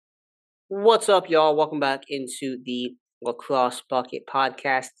What's up, y'all? Welcome back into the Lacrosse Bucket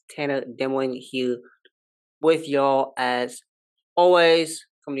Podcast. Tanner Demling here with y'all as always.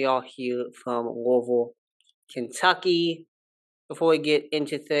 Coming to y'all here from Louisville, Kentucky. Before we get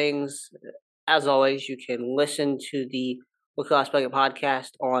into things, as always, you can listen to the Lacrosse Bucket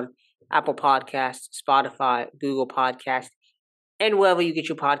Podcast on Apple Podcasts, Spotify, Google Podcasts, and wherever you get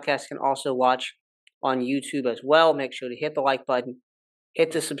your podcasts. You can also watch on YouTube as well. Make sure to hit the like button,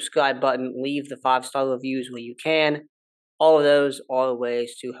 hit the subscribe button, leave the 5-star reviews where you can. All of those are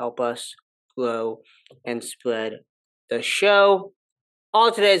ways to help us grow and spread the show.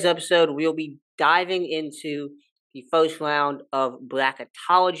 On today's episode, we'll be diving into the first round of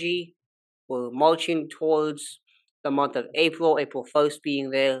Bracketology. We're marching towards the month of April 1st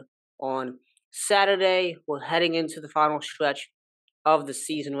being there on Saturday. We're heading into the final stretch of the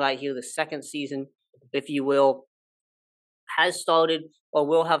season right here, the second season, if you will, has started or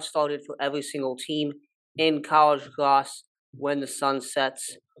will have started for every single team in college lacrosse when the sun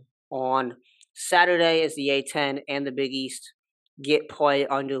sets on Saturday as the A10 and the Big East get play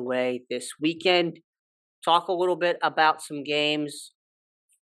underway this weekend. Talk a little bit about some games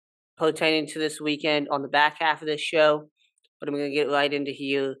pertaining to this weekend on the back half of this show, but I'm going to get right into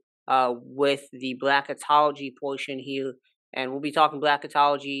here with the bracketology portion here, and we'll be talking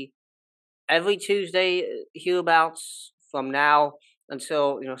bracketology every Tuesday hereabouts from now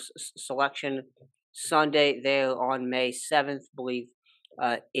until selection Sunday there on May 7th, I believe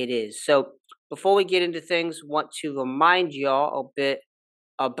it is. So before we get into things, want to remind y'all a bit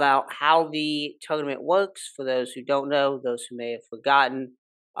about how the tournament works for those who don't know, those who may have forgotten.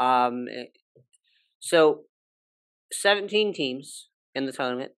 So 17 teams in the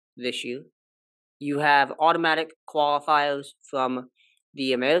tournament this year. You have automatic qualifiers from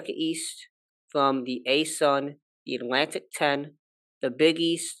the America East, from the A-Sun, the Atlantic 10, the Big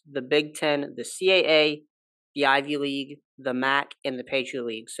East, the Big Ten, the CAA, the Ivy League, the MAC, and the Patriot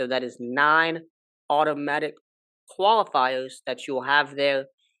League. So that is 9 automatic qualifiers that you'll have there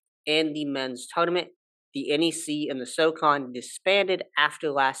in the men's tournament. The NEC and the SoCon disbanded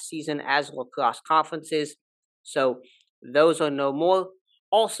after last season as lacrosse conferences, so those are no more.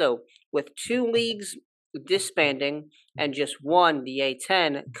 Also, with 2 leagues disbanding and just one, the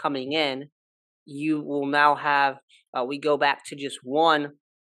A10, coming in, you will now have, we go back to just one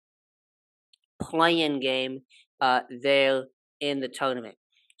play-in game there in the tournament.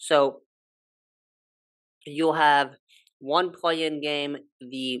 So you'll have one play-in game.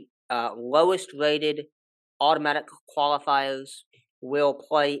 The lowest rated automatic qualifiers will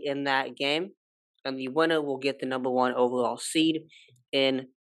play in that game, and the winner will get the number 1 overall seed in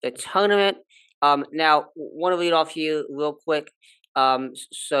the tournament. Now, want to read off here real quick.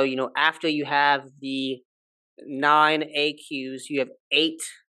 So, after you have the 9 AQs, you have 8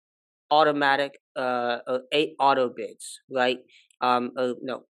 automatic, 8 auto bids, right?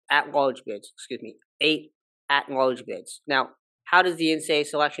 No, at-large bids, 8 at-large bids. Now, how does the NCAA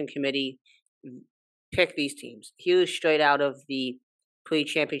selection committee pick these teams? Here's straight out of the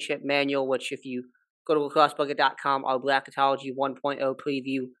pre-championship manual, which if you go to lacrossebucket.com, our Bracketology 1.0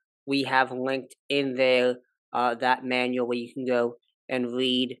 preview, we have linked in there that manual where you can go and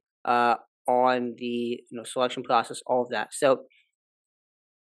read on the selection process, all of that. So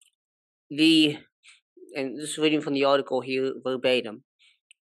and this is reading from the article here verbatim,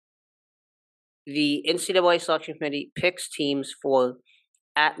 the NCAA selection committee picks teams for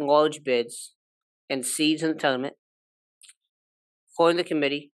at-large bids and seeds in the tournament. According to the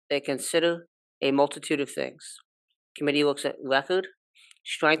committee, they consider a multitude of things. The committee looks at record,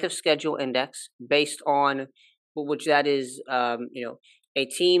 strength of schedule index based on, which that is, a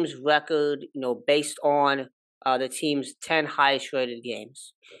team's record, based on the team's 10 highest rated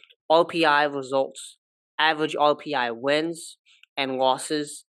games. RPI results, average RPI wins and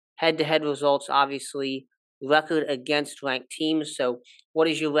losses, head-to-head results, obviously, record against ranked teams. So what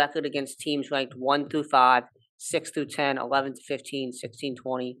is your record against teams ranked 1 through 5, 6 through 10, 11 to 15, 16,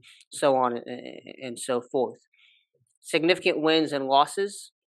 20, so on and so forth. Significant wins and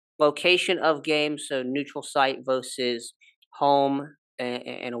losses, location of games, so neutral site versus home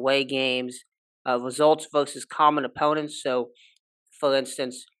and away games, results versus common opponents. So, for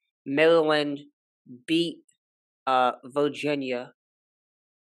instance, Maryland beat Virginia.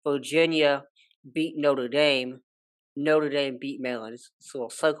 Virginia beat Notre Dame. Notre Dame beat Maryland. It's a little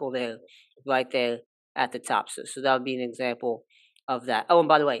circle there, right there at the top. So that would be an example of that. Oh, and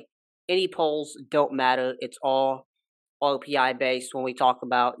by the way, any polls don't matter. It's all RPI based. When we talk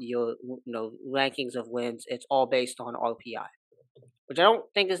about your rankings of wins, it's all based on RPI, which I don't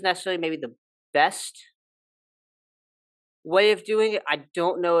think is necessarily maybe the best way of doing it. I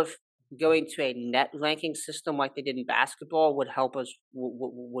don't know if going to a net ranking system like they did in basketball would help us,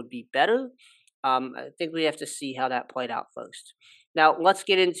 would be better. I think we have to see how that played out first. Now, let's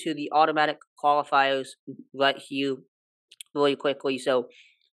get into the automatic qualifiers right here really quickly. So,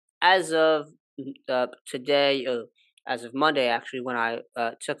 as of today, or as of Monday, actually, when I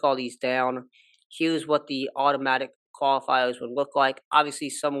took all these down, here's what the automatic qualifiers would look like. Obviously,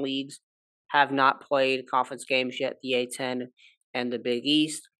 some leagues have not played conference games yet, the A10 and the Big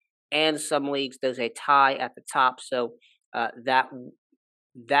East, and some leagues there's a tie at the top. So that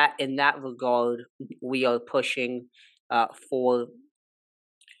in that regard, we are pushing for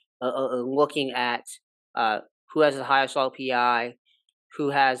looking at uh, who has the highest RPI, who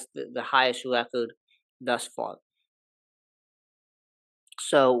has the highest record thus far.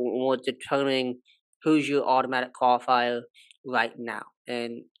 So we're determining who's your automatic qualifier right now.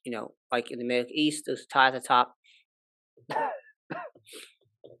 And, like in the American East, there's a tie at the top.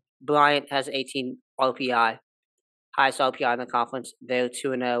 Bryant has 18 RPI, highest RPI in the conference. They're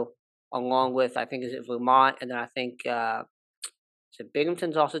 2-0, along with, I think, is it Vermont? And then I think, so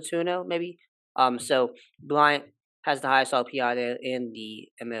Binghamton's also 2-0, maybe? So Bryant has the highest RPI there in the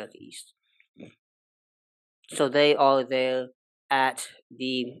American East. So they are there at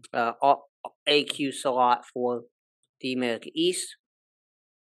the AQ slot for the American East.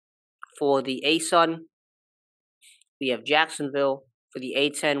 For the ASUN, we have Jacksonville. For the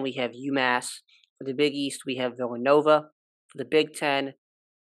A10, we have UMass. For the Big East, we have Villanova. For the Big Ten,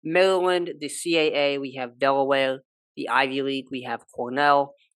 Maryland. The CAA, we have Delaware. The Ivy League, we have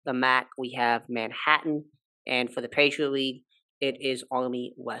Cornell. The MAC, we have Manhattan. And for the Patriot League, it is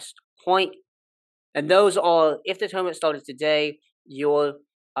Army West Point. And those are, if the tournament started today, your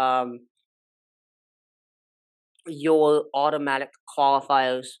automatic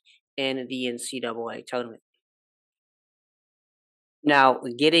qualifiers in the NCAA tournament. Now,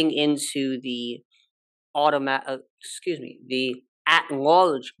 getting into the the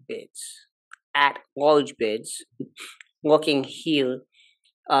at-large bids, looking here.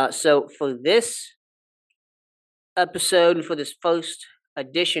 So for this episode, for this first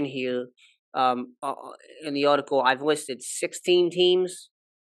edition here, in the article, I've listed 16 teams.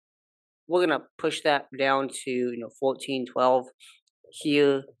 We're going to push that down to 14, 12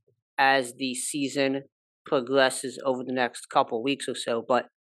 here as the season progresses over the next couple of weeks or so. But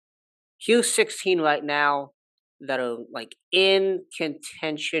here's 16 right now that are like in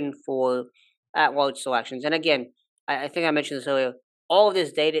contention for at-large selections. And again, I think I mentioned this earlier. All of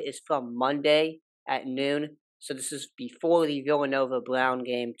this data is from Monday at noon. So this is before the Villanova-Brown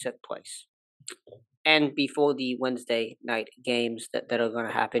game took place, and before the Wednesday night games that are going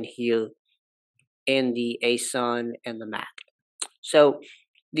to happen here in the ASUN and the MAC. So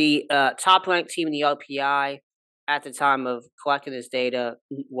the top-ranked team in the RPI at the time of collecting this data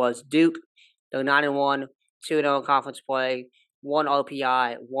was Duke. They're 9-1, 2-0 in conference play, 1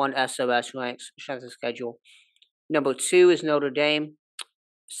 RPI, 1 SOS ranks, strength of schedule. Number 2 is Notre Dame,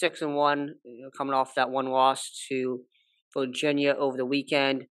 6-1, coming off that 1 loss to Virginia over the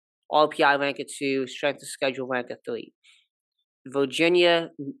weekend. RPI rank at 2, strength of schedule rank at 3. Virginia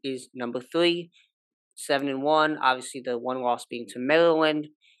is number 3, 7-1. Obviously, the 1 loss being to Maryland.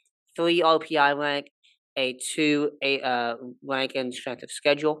 3 RPI rank, a 2 rank in strength of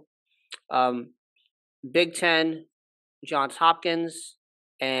schedule. Big Ten, Johns Hopkins,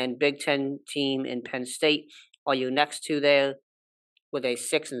 and Big Ten team in Penn State are your next 2 there, with a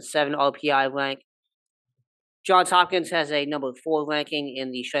 6 and 7 RPI rank. Johns Hopkins has a number 4 ranking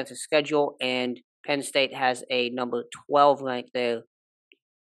in the strength of schedule, and Penn State has a number 12 rank there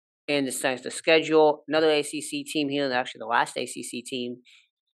in the strength of schedule. Another ACC team here, and actually the last ACC team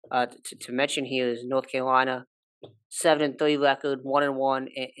to mention here, is North Carolina, 7-3 record, 1-1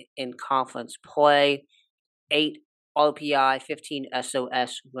 in conference play, 8 RPI, 15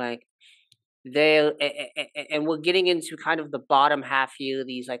 SOS rank there, and we're getting into kind of the bottom half here,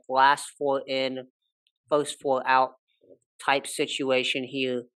 these like last 4 in, first 4 out type situation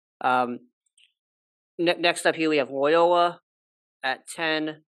here. Next up here, we have Loyola at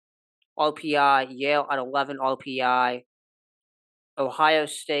 10 RPI, Yale at 11 RPI, Ohio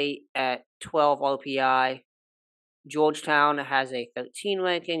State at 12 RPI, Georgetown has a 13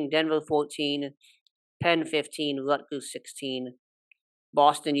 ranking, Denver 14, Penn 15, Rutgers 16,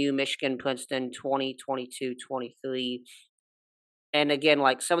 Boston U, Michigan, Princeton 20, 22, 23. And again,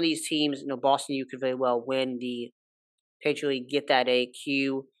 like some of these teams, Boston U could very well win the Patriot League, get that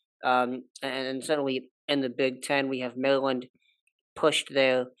AQ. And certainly in the Big Ten, we have Maryland pushed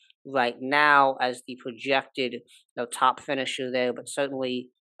there right now as the projected top finisher there, but certainly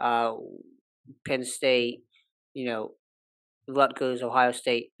Penn State, Rutgers, Ohio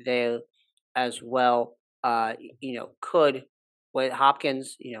State there as well. Could with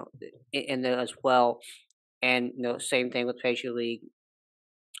Hopkins, in there as well, and same thing with Patriot League,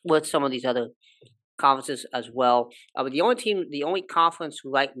 with some of these other conferences as well. But the only conference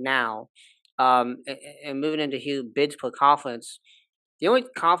right now, and moving into here bids per conference, the only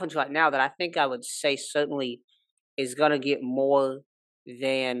conference right now that I think I would say certainly is gonna get more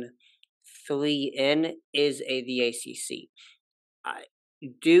than 3 in is the ACC. I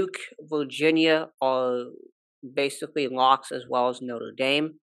Duke, Virginia are basically locks as well as Notre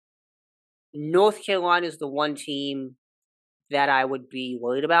Dame. North Carolina is the one team that I would be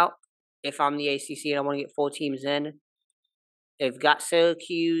worried about if I'm the ACC and I want to get 4 teams in. They've got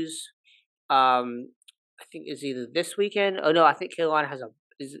Syracuse. I think it's either this weekend. Oh no, I think Carolina has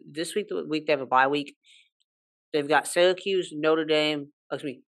is this week the week they have a bye week. They've got Syracuse, Notre Dame.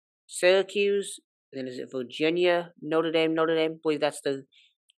 Excuse me, Syracuse. Then is it Virginia, Notre Dame, Notre Dame? I believe that's the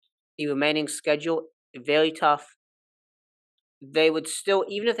remaining schedule. Very tough. They would still,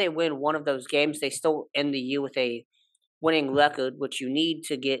 even if they win one of those games, they still end the year with a winning record, which you need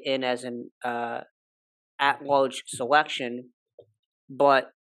to get in as an at-large selection.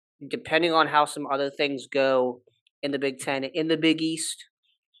 But depending on how some other things go in the Big Ten, in the Big East,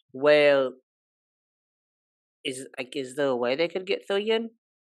 where is there a way they could get 3 in?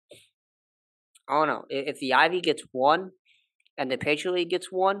 I don't know. If the Ivy gets 1 and the Patriot League gets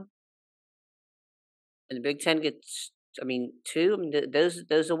 1 and the Big Ten gets, 2,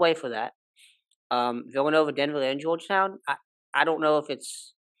 there's a way for that. Villanova, Denver, and Georgetown. I don't know if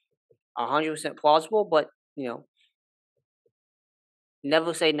it's 100% plausible, but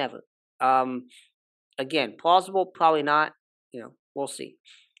never say never. Again, plausible, probably not. We'll see.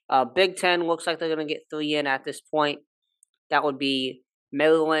 Big Ten looks like they're going to get 3 in at this point. That would be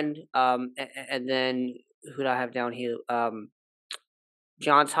Maryland, and then who do I have down here?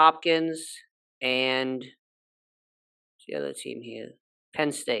 Johns Hopkins and the other team here,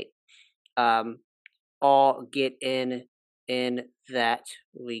 Penn State. All get in that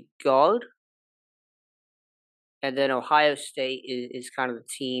regard. And then Ohio State is kind of the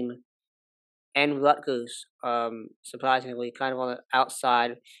team, and Rutgers, surprisingly, kind of on the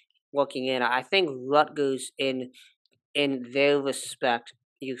outside looking in. I think Rutgers in their respect,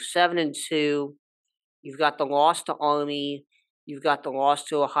 you're 7-2. You've got the loss to Army. You've got the loss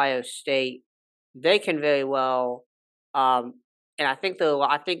to Ohio State. They can very well, and I think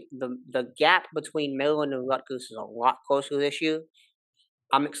the gap between Maryland and Rutgers is a lot closer this year.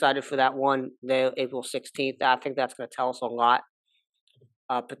 I'm excited for that one there, April 16th. I think that's going to tell us a lot,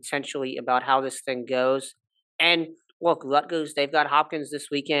 potentially, about how this thing goes. And look, Rutgers, they've got Hopkins this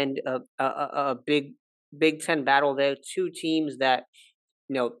weekend, a big Big Ten battle there. 2 teams that,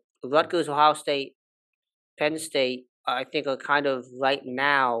 Rutgers, Ohio State, Penn State, I think are kind of right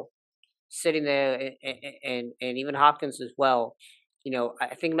now sitting there, and even Hopkins as well.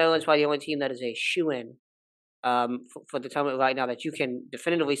 I think Maryland's probably the only team that is a shoo-in for the tournament right now that you can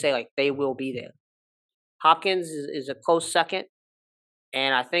definitively say, like, they will be there. Hopkins is a close second,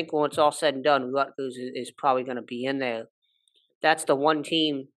 and I think when it's all said and done, Rutgers is probably going to be in there. That's the one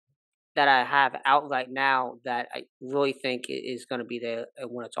team that I have out right now that I really think is going to be there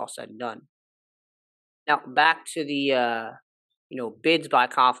when it's all said and done. Now, back to the, bids by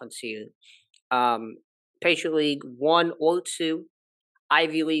conference here. Patriot League 1 or 2,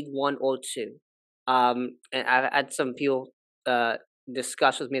 Ivy League 1 or 2. And I've had some people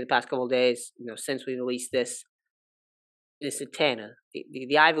discuss with me the past couple of days, since we released this is Tanner.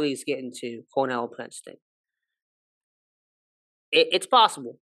 The Ivy League's getting to Cornell and Princeton. It's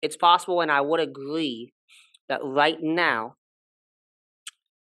possible. It's possible, and I would agree that right now,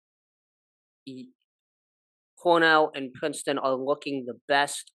 Cornell and Princeton are looking the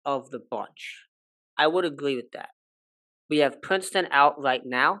best of the bunch. I would agree with that. We have Princeton out right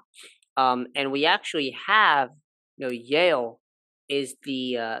now, and we actually have, Yale is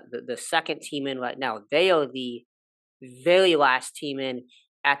the second team in right now. They are the very last team in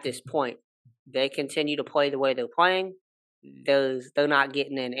at this point. They continue to play the way they're playing. They're not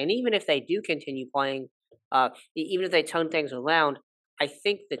getting in, and even if they do continue playing, even if they turn things around, I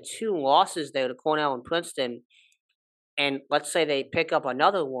think the 2 losses there to Cornell and Princeton, and let's say they pick up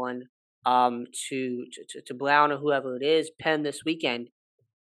another one to Brown or whoever it is, Penn this weekend,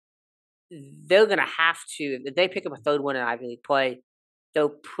 they're going to have to, if they pick up a 3rd one in Ivy League play, they're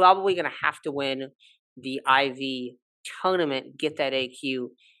probably going to have to win the Ivy tournament, get that AQ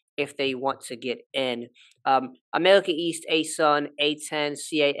if they want to get in. America East, ASUN, A10,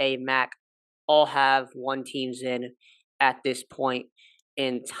 CAA, MAC all have 1 teams in at this point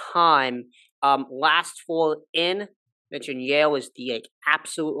in time. Last 4 in, mentioned Yale is the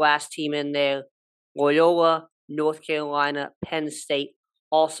absolute last team in there. Loyola, North Carolina, Penn State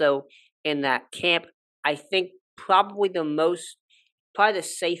also in that camp. I think probably the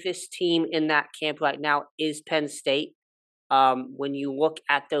safest team in that camp right now is Penn State. When you look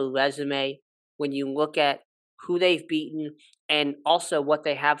at their resume, when you look at who they've beaten, and also what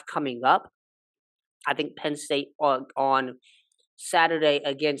they have coming up, I think Penn State on Saturday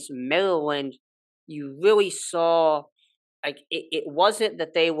against Maryland, you really saw it wasn't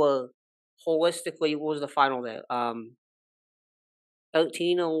that they were holistically. What was the final there? 13-11,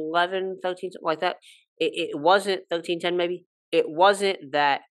 13, something like that. It wasn't 13-10 maybe. It wasn't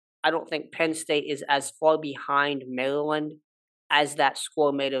that. I don't think Penn State is as far behind Maryland as that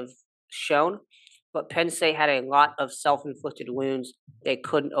score may have shown. But Penn State had a lot of self-inflicted wounds they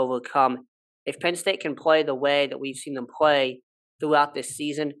couldn't overcome. If Penn State can play the way that we've seen them play throughout this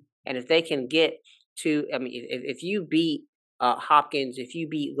season, and if they can get to, I mean, if you beat Hopkins, if you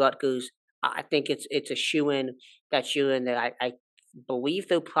beat Rutgers, I think it's a shoo-in that you're in there. I believe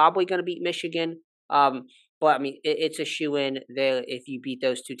they're probably going to beat Michigan. But I mean, it's a shoo-in there if you beat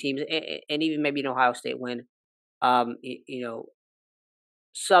those two teams, and even maybe an Ohio State win.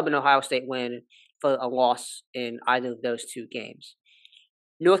 Sub an Ohio State win for a loss in either of those two games.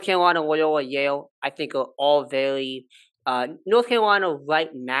 North Carolina, Loyola, Yale, I think are all very. North Carolina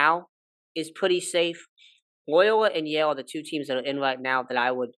right now is pretty safe. Loyola and Yale are the two teams that are in right now that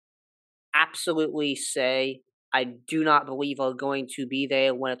I would absolutely say I do not believe are going to be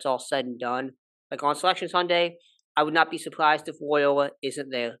there when it's all said and done. Like on Selection Sunday, I would not be surprised if Loyola isn't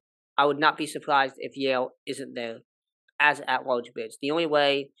there. I would not be surprised if Yale isn't there as at-large bids. The only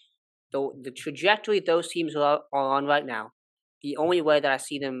way, the trajectory those teams are on right now, the only way that I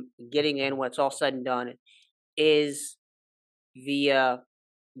see them getting in when it's all said and done is via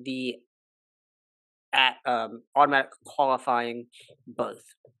the automatic qualifying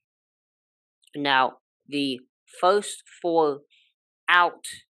berth. Now, the first four out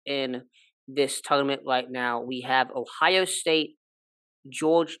in this tournament right now, we have Ohio State,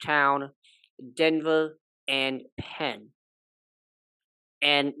 Georgetown, Denver, and Penn.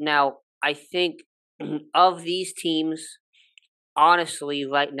 And now, I think of these teams, honestly,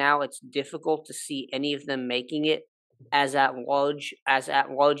 right now, it's difficult to see any of them making it as at-larges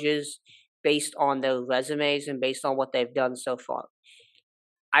based on their resumes and based on what they've done so far.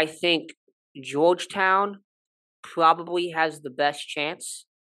 I think Georgetown probably has the best chance.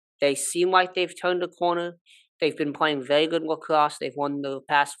 They seem like they've turned a corner. They've been playing very good lacrosse. They've won the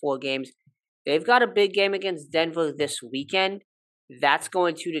past 4 games. They've got a big game against Denver this weekend. That's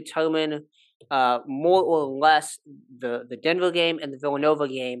going to determine more or less the Denver game and the Villanova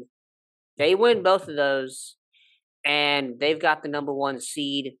game. They win both of those, and they've got the number 1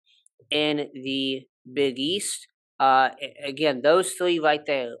 seed in the Big East. Again, those 3 right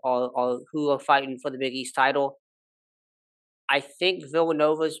there are who are fighting for the Big East title. I think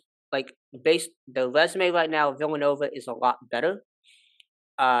Villanova's, based the resume right now, Villanova is a lot better.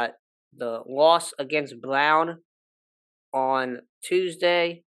 The loss against Brown on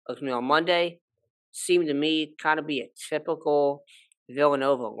Monday, seemed to me kind of be a typical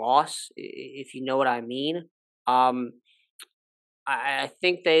Villanova loss, if you know what I mean. I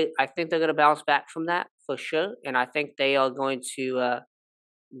think they're going to bounce back from that for sure, and I think they are going to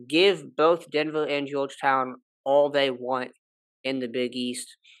give both Denver and Georgetown all they want in the Big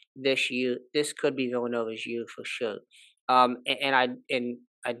East this year. This could be Villanova's year for sure. And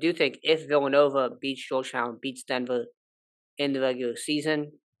I do think if Villanova beats Georgetown, beats Denver in the regular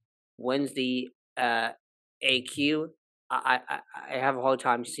season, wins the AQ, I have a hard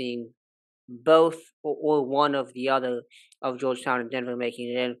time seeing both or one of the other of Georgetown and Denver making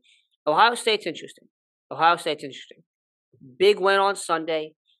it in. Ohio State's interesting. Big win on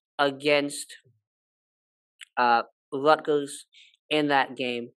Sunday against Rutgers in that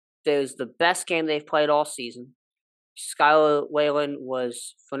game. There's the best game they've played all season. Skylar Whalen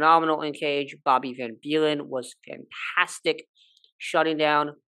was phenomenal in cage. Bobby Van Buren was fantastic, shutting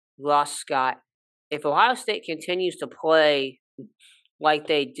down Ross Scott. If Ohio State continues to play like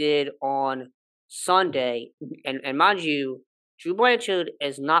they did on Sunday, and mind you, Drew Blanchard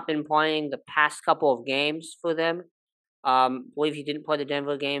has not been playing the past couple of games for them. Believe he didn't play the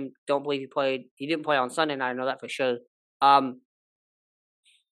Denver game. Don't believe he didn't play on Sunday night. I know that for sure.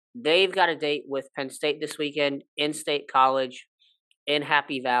 They've got a date with Penn State this weekend in State College in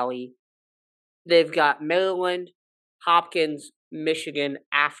Happy Valley. They've got Maryland, Hopkins, Michigan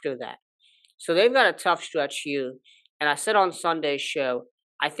after that. So they've got a tough stretch here. And I said on Sunday's show,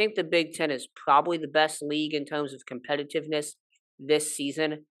 I think the Big Ten is probably the best league in terms of competitiveness this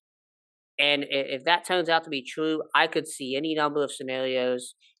season. And if that turns out to be true, I could see any number of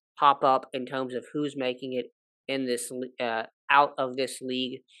scenarios pop up in terms of who's making it in this out of this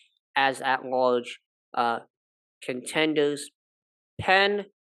league as at large contenders. Penn,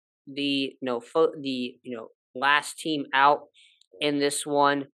 the last team out in this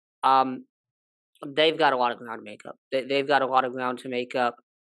one, um, they've got a lot of ground to make up. They've got a lot of ground to make up,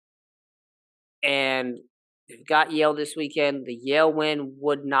 and they've got Yale this weekend. The Yale win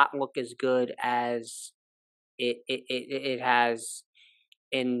would not look as good as it has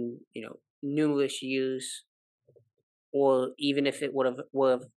in numerous years, or even if it would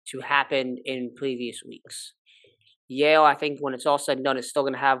have to happen in previous weeks. Yale, I think, when it's all said and done, is still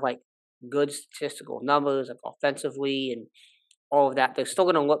going to have like good statistical numbers, like offensively and all of that. They're still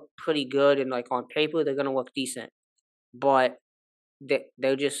going to look pretty good, and like on paper, they're going to look decent. But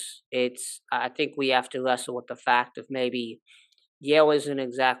they're just, I think we have to wrestle with the fact of maybe Yale isn't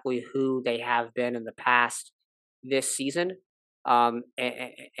exactly who they have been in the past this season, and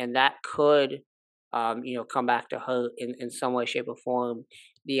that could, come back to hurt in some way, shape, or form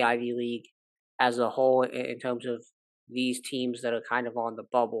the Ivy League as a whole in terms of these teams that are kind of on the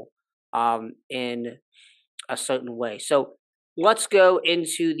bubble in a certain way. So let's go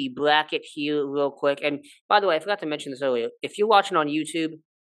into the bracket here real quick. And by the way, I forgot to mention this earlier. If you're watching on YouTube,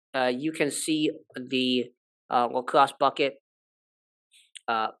 you can see the lacrosse bucket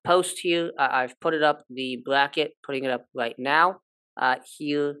post here. I've put it up, the bracket, putting it up right now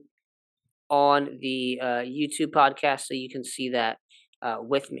here on the YouTube podcast, so you can see that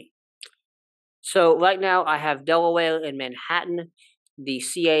with me. So right now I have Delaware and Manhattan, the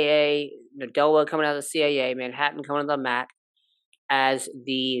CAA, Delaware coming out of the CAA, Manhattan coming out of the MAC as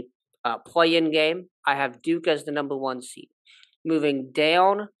the play-in game. I have Duke as the number 1 seed. Moving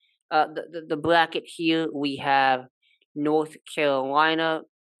down the bracket here, we have North Carolina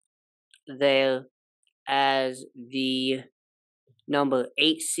there as the number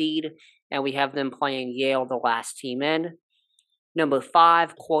 8 seed, and we have them playing Yale, the last team in. Number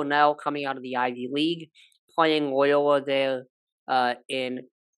 5, Cornell, coming out of the Ivy League, playing Loyola there in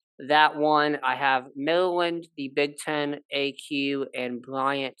that one. I have Maryland, the Big Ten AQ, and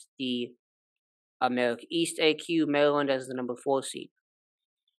Bryant, the America East AQ, Maryland as the number 4 seed.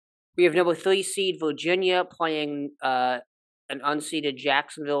 We have number 3 seed Virginia playing an unseeded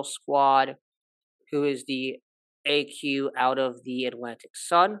Jacksonville squad, who is the AQ out of the Atlantic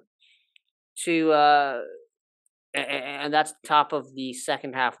Sun, and that's the top of the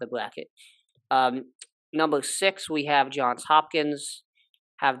second half of the bracket. Number 6, we have Johns Hopkins,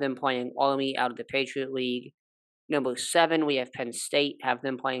 have them playing Army out of the Patriot League. Number 7, we have Penn State, have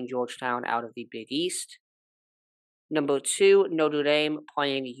them playing Georgetown out of the Big East. Number 2, Notre Dame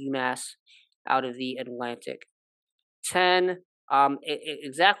playing UMass out of the Atlantic 10.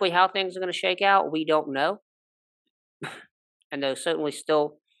 Exactly how things are going to shake out, we don't know. And there's certainly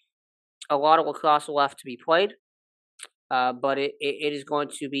still a lot of lacrosse left to be played. But it is going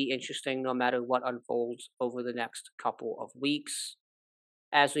to be interesting no matter what unfolds over the next couple of weeks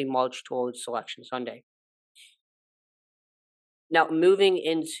as we march towards Selection Sunday. Now, moving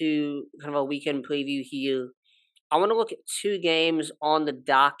into kind of a weekend preview here, I want to look at 2 games on the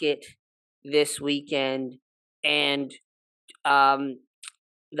docket this weekend. And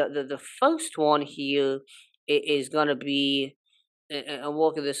the first one here is going to be, and we'll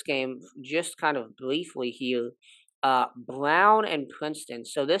look at this game just kind of briefly here, Brown and Princeton.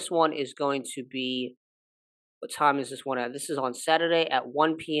 So this one is going to be, what time is this one at? This is on Saturday at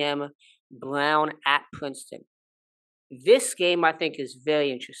 1 p.m. Brown at Princeton. This game, I think, is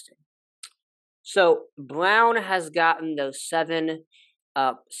very interesting. So Brown has gotten those 7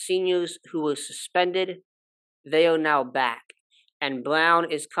 seniors who were suspended. They are now back. And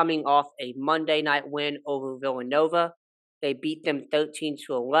Brown is coming off a Monday night win over Villanova. They beat them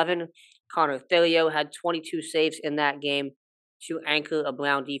 13-11. Connor Theriot had 22 saves in that game to anchor a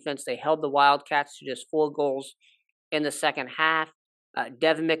Brown defense. They held the Wildcats to just 4 goals in the second half.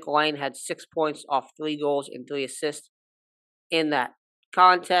 Devin McLean had 6 points off 3 goals and 3 assists in that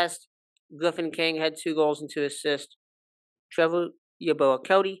contest. Griffin King had 2 goals and 2 assists. Trevor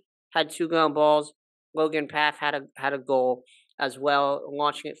Yeboah-Cody had 2 ground balls. Logan Paff had a goal as well,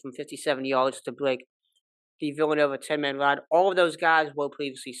 launching it from 57 yards to break the Villanova 10-man run. All of those guys were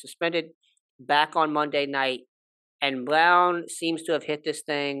previously suspended, back on Monday night, and Brown seems to have hit this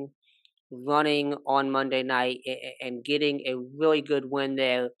thing running on Monday night and getting a really good win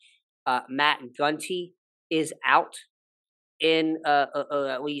there. Matt Gunty is out or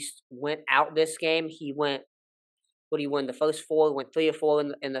at least went out this game. He went, he won the first 4, went 3 or 4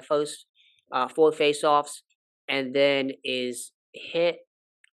 in the first 4 faceoffs, and then is hit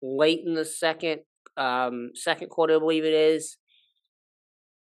late in the second quarter, I believe it is,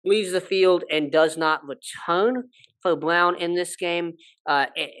 leaves the field and does not return for Brown in this game.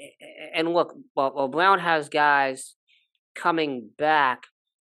 And look, while Brown has guys coming back,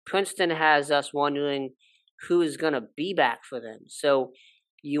 Princeton has us wondering who is going to be back for them. So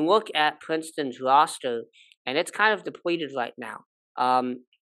you look at Princeton's roster, and it's kind of depleted right now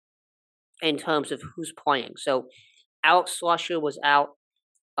in terms of who's playing. So Alex Slusher was out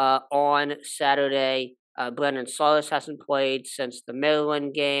on Saturday. Brendan Saunders hasn't played since the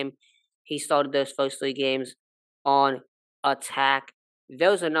Maryland game. He started those first 3 games on attack.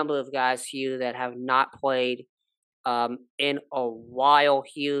 There's a number of guys here that have not played in a while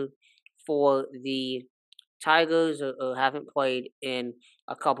here for the Tigers, or haven't played in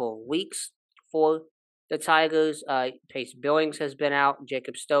a couple of weeks for the Tigers. Pace Billings has been out.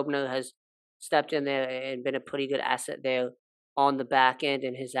 Jacob Stobner has stepped in there and been a pretty good asset there on the back end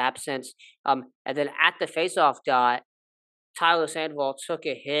in his absence. And then at the faceoff dot, Tyler Sandoval took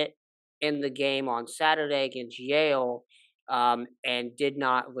a hit in the game on Saturday against Yale and did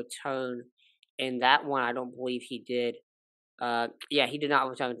not return in that one. I don't believe he did. He did not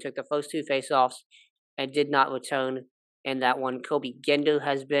return. Took the first 2 faceoffs and did not return in that one. Kobe Gender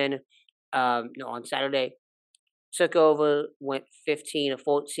has been on Saturday. Took over, went 15 of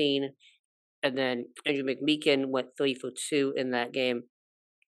 14. And then Andrew McMeekin went 3 for 2 in that game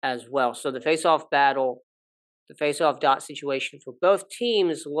as well. So the faceoff battle, the faceoff dot situation for both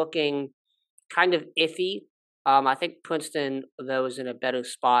teams looking kind of iffy. I think Princeton, though, is in a better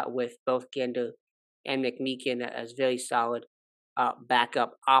spot with both Gender and McMeekin as very solid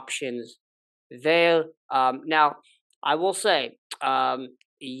backup options there. Now, I will say,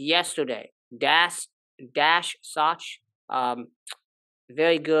 yesterday, Dash Sach,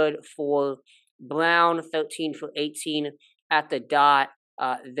 very good for Brown, 13 for 18 at the dot.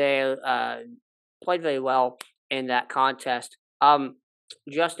 They played very well in that contest.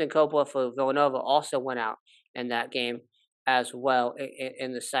 Justin Coppola for Villanova also went out in that game as well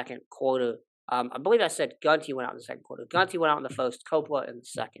in the second quarter. I believe I said Gunty went out in the second quarter. Gunty went out in the first, Coppola in the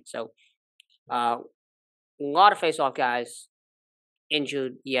second. So a lot of face-off guys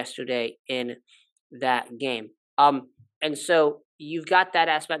injured yesterday in that game. And so you've got that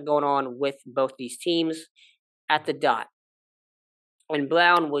aspect going on with both these teams at the dot. And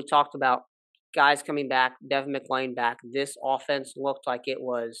Brown, we talked about guys coming back, Devin McLean back. This offense looked like it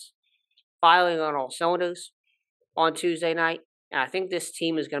was firing on all cylinders on Tuesday night. And I think this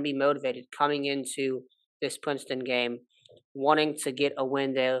team is going to be motivated coming into this Princeton game, wanting to get a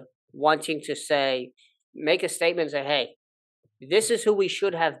win there, wanting to say, make a statement and say, hey, this is who we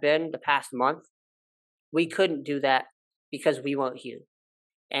should have been the past month. We couldn't do that because we weren't here.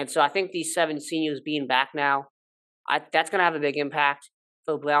 And so I think these 7 seniors being back now, that's going to have a big impact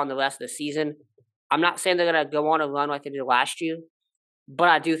for Brown the rest of the season. I'm not saying they're going to go on a run like they did last year, but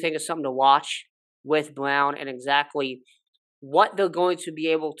I do think it's something to watch with Brown and exactly what they're going to be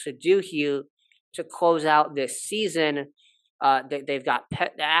able to do here to close out this season. They've got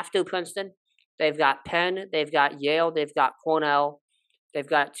after Princeton, they've got Penn, they've got Yale, they've got Cornell, they've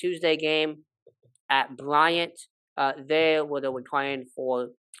got a Tuesday game at Bryant there where they were playing for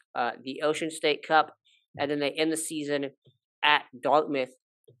the Ocean State Cup, and then they end the season at Dartmouth.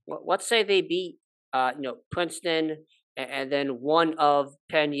 Let's say they beat Princeton and then one of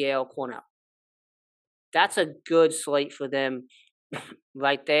Penn, Yale, Cornell. That's a good slate for them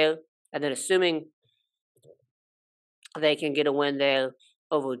right there. And then assuming they can get a win there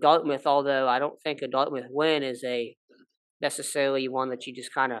over Dartmouth, although I don't think a Dartmouth win is a necessarily one that you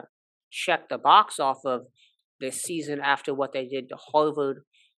just kind of check the box off of this season after what they did to Harvard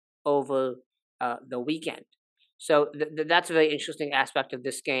over the weekend. So that's a very interesting aspect of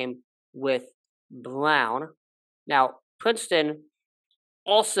this game with Brown. Now, Princeton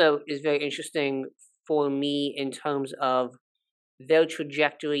also is very interesting for me in terms of their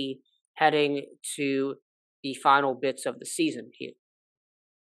trajectory heading to the final bits of the season here.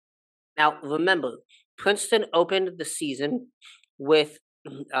 Now, remember, Princeton opened the season with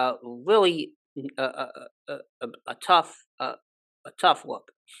really a tough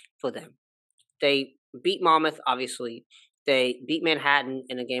look for them. They beat Monmouth, obviously. They beat Manhattan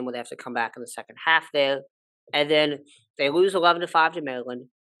in a game where they have to come back in the second half there. And then they lose 11-5 to Maryland,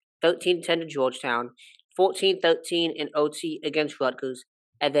 13-10 to Georgetown, 14-13 in OT against Rutgers,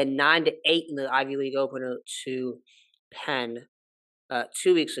 and then 9-8 in the Ivy League opener to Penn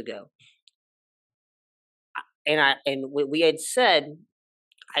 2 weeks ago. I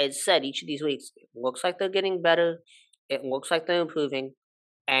had said each of these weeks, it looks like they're getting better. It looks like they're improving.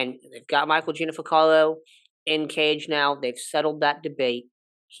 And they've got Michael Giannificaro in cage now. They've settled that debate.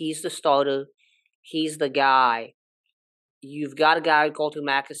 He's the starter. He's the guy. You've got a guy, Colton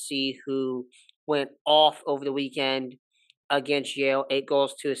McAfee, who went off over the weekend against Yale, 8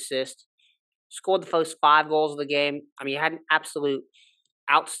 goals, 2 assists, scored the first 5 goals of the game. I mean, he had an absolute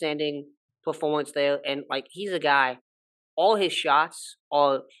outstanding performance there. And, like, he's a guy, all his shots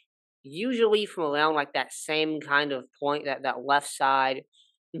are usually from around, like, that same kind of point, that left side,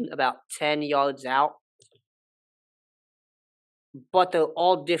 about 10 yards out. But they're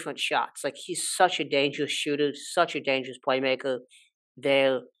all different shots. Like, he's such a dangerous shooter, such a dangerous playmaker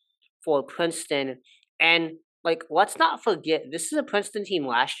there for Princeton. And, like, let's not forget, this is a Princeton team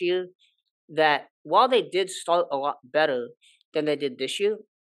last year that, while they did start a lot better than they did this year,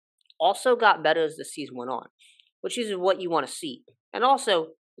 also got better as the season went on, which is what you want to see. And also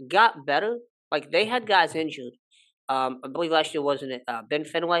got better. Like, they had guys injured. I believe last year, wasn't it Ben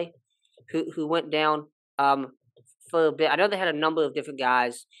Finlay, who went down for a bit. I know they had a number of different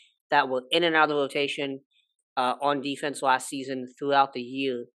guys that were in and out of the rotation on defense last season throughout the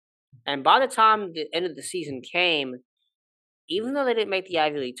year. And by the time the end of the season came, even though they didn't make the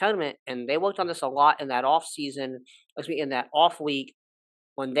Ivy League tournament, and they worked on this a lot in that off season, in that off week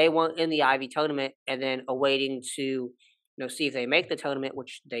when they weren't in the Ivy tournament, and then awaiting to see if they make the tournament,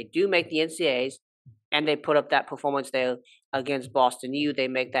 which they do make the NCAAs, and they put up that performance there against Boston U. They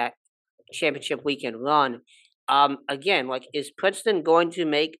make that championship weekend run. Again, like, is Princeton going to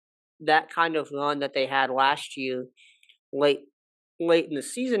make that kind of run that they had last year late in the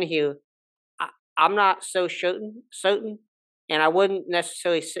season here? I'm not so certain, and I wouldn't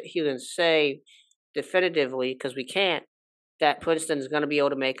necessarily sit here and say definitively, because we can't, that Princeton is going to be able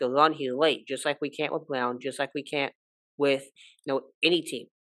to make a run here late, just like we can't with Brown, just like we can't with any team.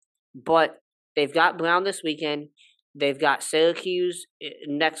 But they've got Brown this weekend. They've got Syracuse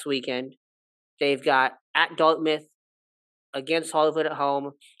next weekend. They've got at Dartmouth, against Harvard at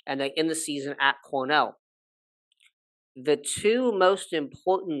home, and then in the season at Cornell. The two most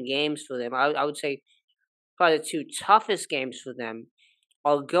important games for them, I would say probably the two toughest games for them,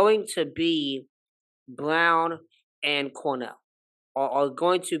 are going to be Brown and Cornell. Are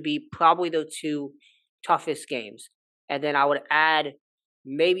going to be probably the two toughest games. And then I would add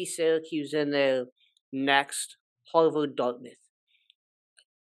maybe Syracuse in there next, Harvard, Dartmouth.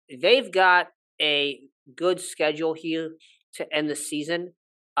 They've got a good schedule here to end the season.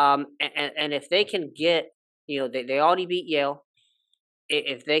 And if they can get, they already beat Yale.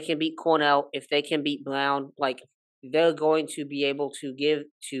 If they can beat Cornell, if they can beat Brown, like, they're going to be able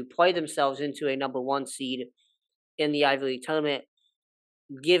to play themselves into a number 1 seed in the Ivy League tournament,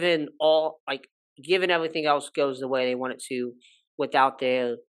 given everything else goes the way they want it to, without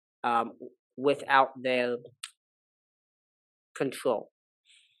their control.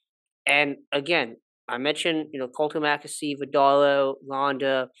 And again, I mentioned, Colton McAfee, Vidalo,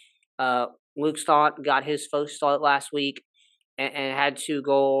 Ronda, Luke Stott got his first start last week and had 2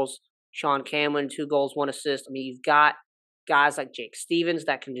 goals. Sean Cameron, 2 goals, 1 assist. I mean, you've got guys like Jake Stevens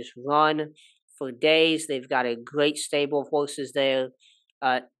that can just run for days. They've got a great stable of horses there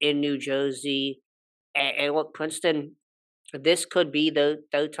in New Jersey. And look, Princeton, this could be their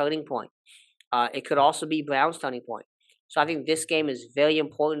turning point. It could also be Brown's turning point. So I think this game is very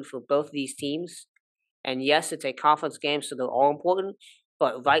important for both of these teams. And yes, it's a conference game, so they're all important.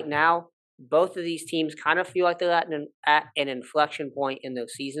 But right now, both of these teams kind of feel like they're at an inflection point in their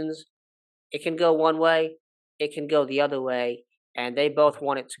seasons. It can go one way, it can go the other way, and they both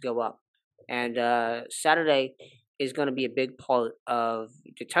want it to go up. And Saturday is going to be a big part of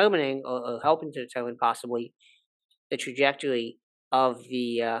determining, or helping to determine possibly, the trajectory of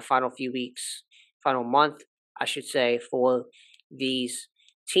the final month, I should say, for these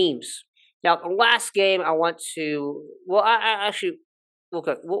teams. Now, the last game I want to, I actually,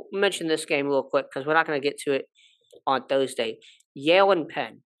 we'll mention this game real quick because we're not going to get to it on Thursday. Yale and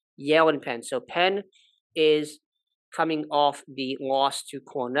Penn. So Penn is coming off the loss to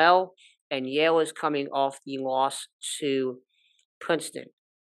Cornell, and Yale is coming off the loss to Princeton.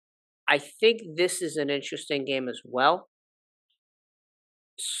 I think this is an interesting game as well.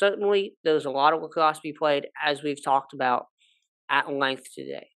 Certainly, there's a lot of lacrosse to be played, as we've talked about at length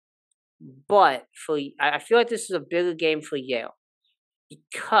today. But I feel like this is a bigger game for Yale,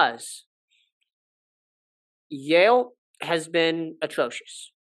 because Yale has been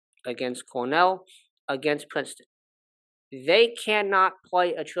atrocious against Cornell, against Princeton. They cannot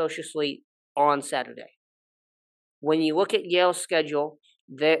play atrociously on Saturday. When you look at Yale's schedule,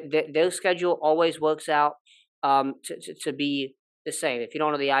 their schedule always works out to be the same. If you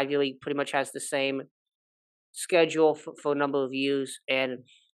don't know, the Ivy League pretty much has the same schedule for a number of years, and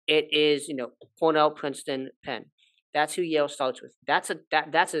it is, Cornell, Princeton, Penn. That's who Yale starts with. That's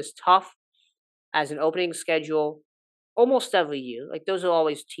as tough as an opening schedule almost every year. Like those are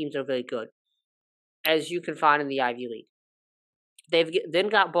always teams that are very good, as you can find in the Ivy League. Then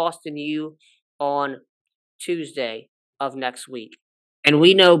got Boston U on Tuesday of next week. And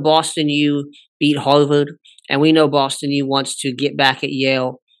we know Boston U beat Harvard, and we know Boston U wants to get back at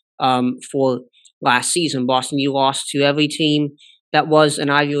Yale for last season. Boston U lost to every team that was an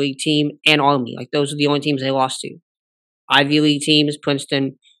Ivy League team and Army. Like those are the only teams they lost to. Ivy League teams: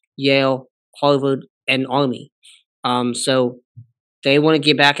 Princeton, Yale, Harvard, and Army. So they want to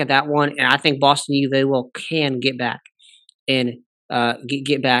get back at that one, and I think Boston U very well can get back and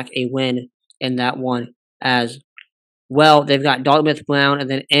get back a win in that one as well. They've got Dartmouth, Brown, and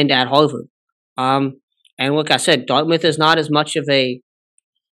then end at Harvard. And like I said, Dartmouth is not as much of a,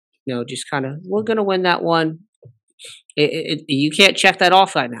 just kind of, we're going to win that one. You can't check that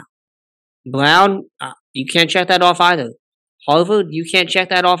off right now. Brown, you can't check that off either. Harvard, you can't check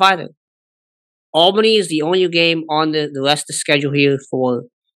that off either. Albany is the only game on the rest of the schedule here for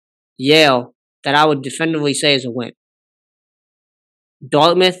Yale that I would definitively say is a win.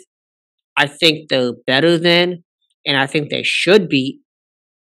 Dartmouth, I think they're better than, and I think they should beat.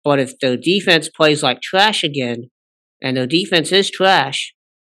 But if their defense plays like trash again, and their defense is trash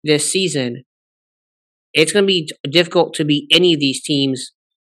this season, it's going to be difficult to beat any of these teams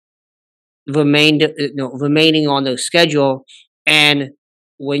remaining on their schedule. And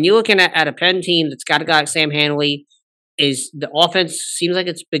when you're looking at a Penn team that's got a guy like Sam Hanley, the offense seems like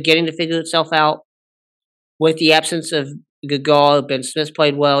it's beginning to figure itself out. With the absence of Gagal, Ben Smith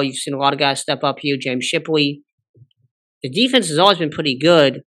played well. You've seen a lot of guys step up here. James Shipley. The defense has always been pretty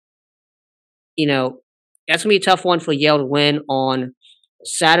good. That's going to be a tough one for Yale to win on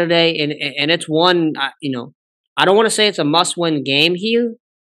Saturday. And it's one, I don't want to say it's a must-win game here,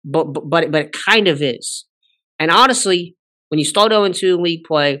 but it kind of is. And honestly, when you start 0-2 league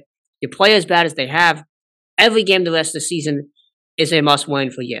play, you play as bad as they have, every game the rest of the season is a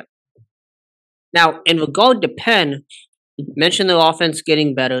must-win for Yale. Now, in regard to Penn, you mentioned the offense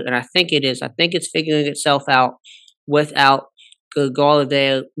getting better, and I think it is. I think it's figuring itself out without Gagal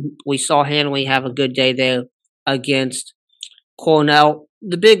there. We saw Hanley have a good day there against Cornell.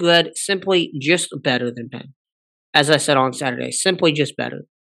 The Big Red, simply just better than Penn. As I said on Saturday, simply just better.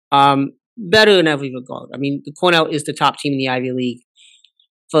 Better in every regard. I mean, Cornell is the top team in the Ivy League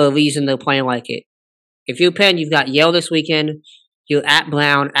for a reason they're playing like it. If you're Penn, you've got Yale this weekend. You're at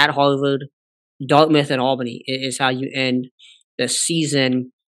Brown, at Harvard, Dartmouth, and Albany is how you end the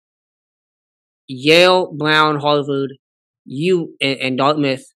season. Yale, Brown, Harvard, and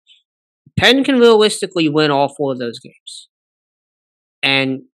Dartmouth. Penn can realistically win all four of those games.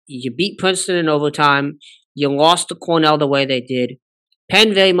 And you beat Princeton in overtime. You lost to Cornell the way they did.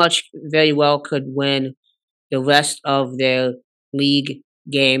 Penn very well could win the rest of their league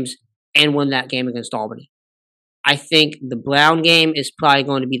games and win that game against Albany. I think the Brown game is probably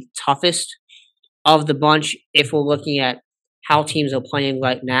going to be the toughest of the bunch if we're looking at how teams are playing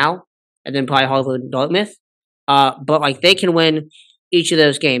right now, and then probably Harvard and Dartmouth. But they can win each of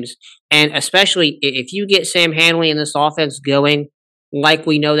those games. And especially if you get Sam Hanley and this offense going like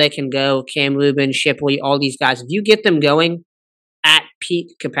we know they can go, Cam Rubin, Shipley, all these guys, if you get them going at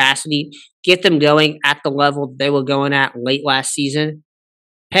peak capacity, get them going at the level they were going at late last season,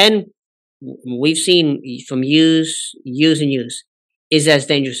 Penn, we've seen from years and years, is as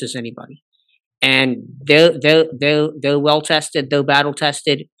dangerous as anybody. And they're well tested, they're battle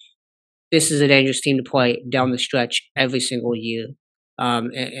tested. This is a dangerous team to play down the stretch every single year,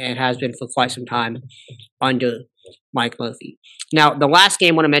 and has been for quite some time under Mike Murphy. Now, the last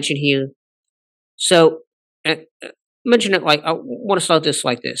game I want to mention here. So, mention it I want to start this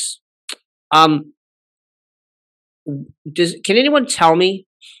like this. Can anyone tell me?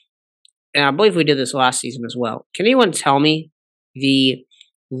 And I believe we did this last season as well. Can anyone tell me the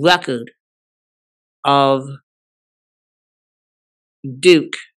record of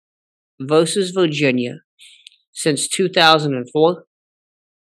Duke versus Virginia since 2004?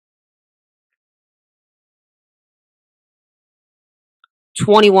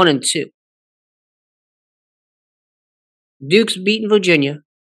 21-2. Duke's beaten Virginia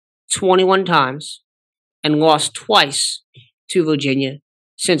 21 times and lost twice to Virginia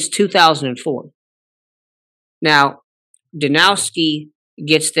since 2004. Now, Danowski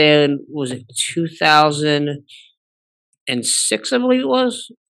gets there in, was it 2006, I believe it was?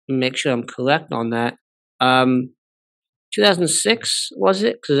 Make sure I'm correct on that. 2006, was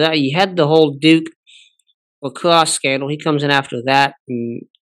it? Because you had the whole Duke lacrosse scandal. He comes in after that. And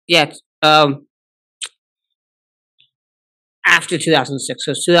after 2006.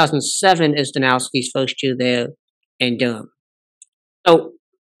 So 2007 is Danowski's first year there. in Durham. So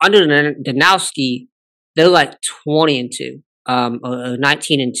under Danowski, they're like 20-2, or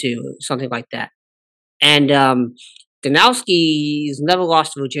 19-2, or something like that. And Danowski's never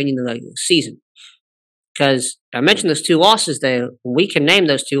lost to Virginia in the regular season. Because I mentioned those two losses there. We can name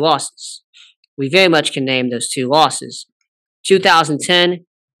those two losses. We very much can name those two losses. 2010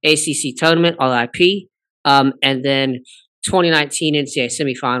 ACC tournament, RIP, and then 2019 NCAA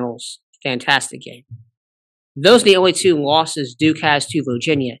semifinals, fantastic game. Those are the only two losses Duke has to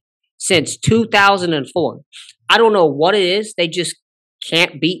Virginia since 2004. I don't know what it is. They just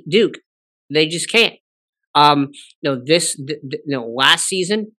can't beat Duke. They just can't. Last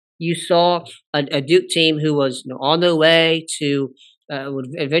season you saw a Duke team who was on their way to would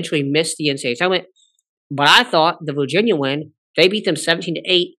eventually miss the NCAA tournament. But I thought the Virginia win, they beat them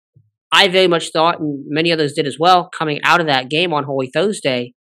 17-8. I very much thought, and many others did as well, coming out of that game on Holy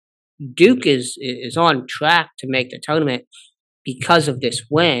Thursday, Duke is on track to make the tournament because of this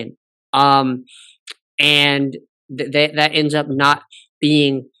win. And that ends up not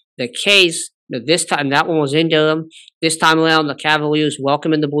being the case. This time, that one was in Durham. This time around, the Cavaliers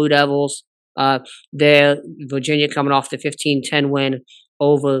welcoming the Blue Devils. Virginia coming off the 15-10 win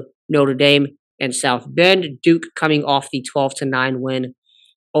over Notre Dame and South Bend. Duke coming off the 12-9 win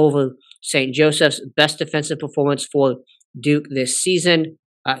over St. Joseph's. Best defensive performance for Duke this season.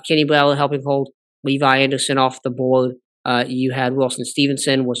 Kenny Ballard helping hold Levi Anderson off the board. You had Wilson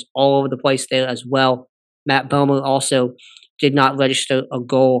Stevenson was all over the place there as well. Matt Bomer also did not register a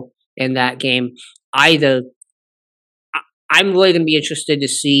goal in that game either. I'm really going to be interested to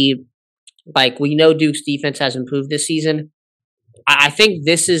see, we know Duke's defense has improved this season. I think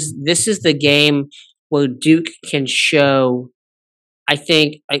this is the game where Duke can show, I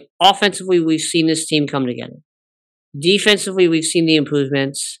think, offensively, we've seen this team come together. Defensively, we've seen the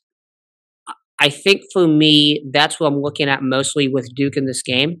improvements. I think for me, that's what I'm looking at mostly with Duke in this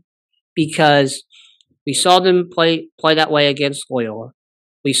game, because we saw them play that way against Loyola.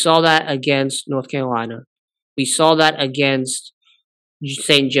 We saw that against North Carolina. We saw that against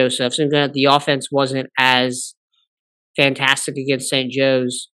St. Joseph's. And the offense wasn't as fantastic against St.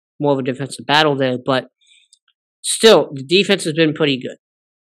 Joe's, more of a defensive battle there, but still, the defense has been pretty good.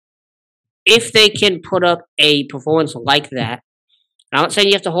 If they can put up a performance like that, I'm not saying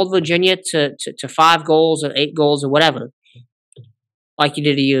you have to hold Virginia to 5 goals or 8 goals or whatever, like you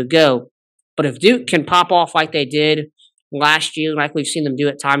did a year ago, but if Duke can pop off like they did last year, like we've seen them do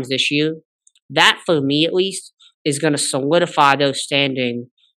at times this year, that, for me at least, is going to solidify their standing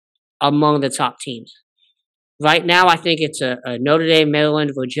among the top teams. Right now, I think it's a Notre Dame,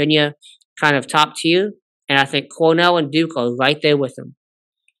 Maryland, Virginia kind of top tier, and I think Cornell and Duke are right there with them.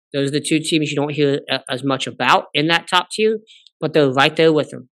 Those are the two teams you don't hear as much about in that top tier, but they're right there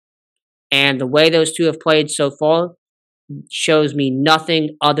with them. And the way those two have played so far shows me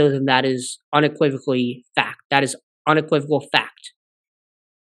nothing other than that is unequivocally fact. That is unequivocal fact.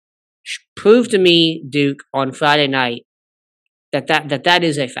 Prove to me, Duke, on Friday night, that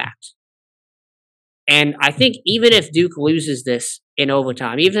is a fact. And I think even if Duke loses this in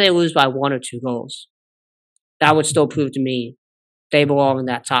overtime, even if they lose by 1 or 2 goals, that would still prove to me they belong in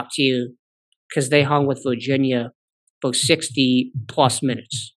that top tier because they hung with Virginia for 60-plus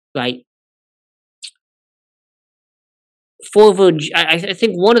minutes, right? For Virginia, I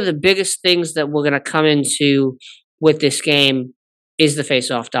think one of the biggest things that we're going to come into with this game is the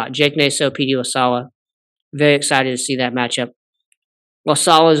face-off dot. Jake Naso, P.D. LaSala. Very excited to see that matchup.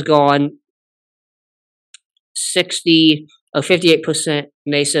 LaSala's gone 58%.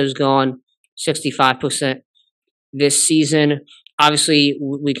 Naso's gone 65% this season. Obviously,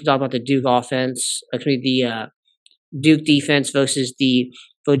 we can talk about the Duke offense, the Duke defense versus the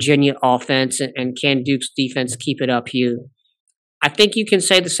Virginia offense, and can Duke's defense keep it up here? I think you can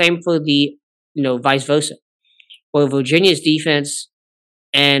say the same for the, vice versa. Well, Virginia's defense,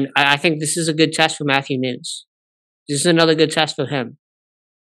 and I think this is a good test for Matthew Nunes. This is another good test for him.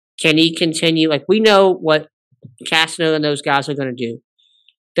 Can he continue? We know what Kastner and those guys are going to do.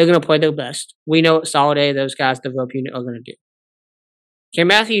 They're going to play their best. We know what Soliday, those guys, the Rope unit, are going to do. Can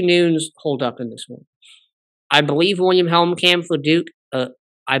Matthew Nunes hold up in this one? I believe William Helm can for Duke.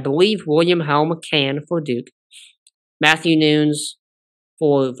 Matthew Nunes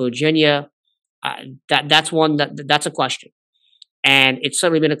for Virginia. That's one that's a question. And it's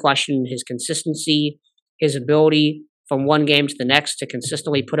certainly been a question, his consistency, his ability from one game to the next to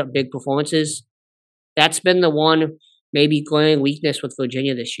consistently put up big performances. That's been the one maybe glaring weakness with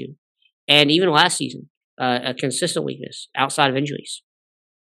Virginia this year. And even last season, a consistent weakness outside of injuries.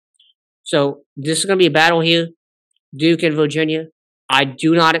 So this is going to be a battle here, Duke and Virginia. I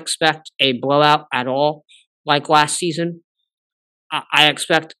do not expect a blowout at all. like last season. I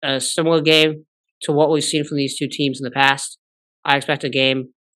expect a similar game to what we've seen from these two teams in the past. I expect a game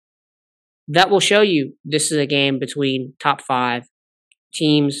that will show you this is a game between top five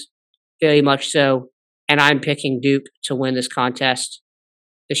teams, very much so. And I'm picking Duke to win this contest.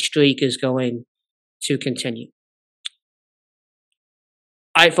 The streak is going to continue.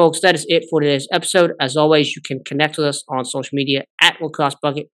 All right, folks, that is it for today's episode. As always, you can connect with us on social media at Lacrosse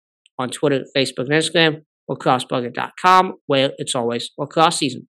Bucket on Twitter, Facebook, and Instagram, lacrossebucket.com, where it's always lacrosse season.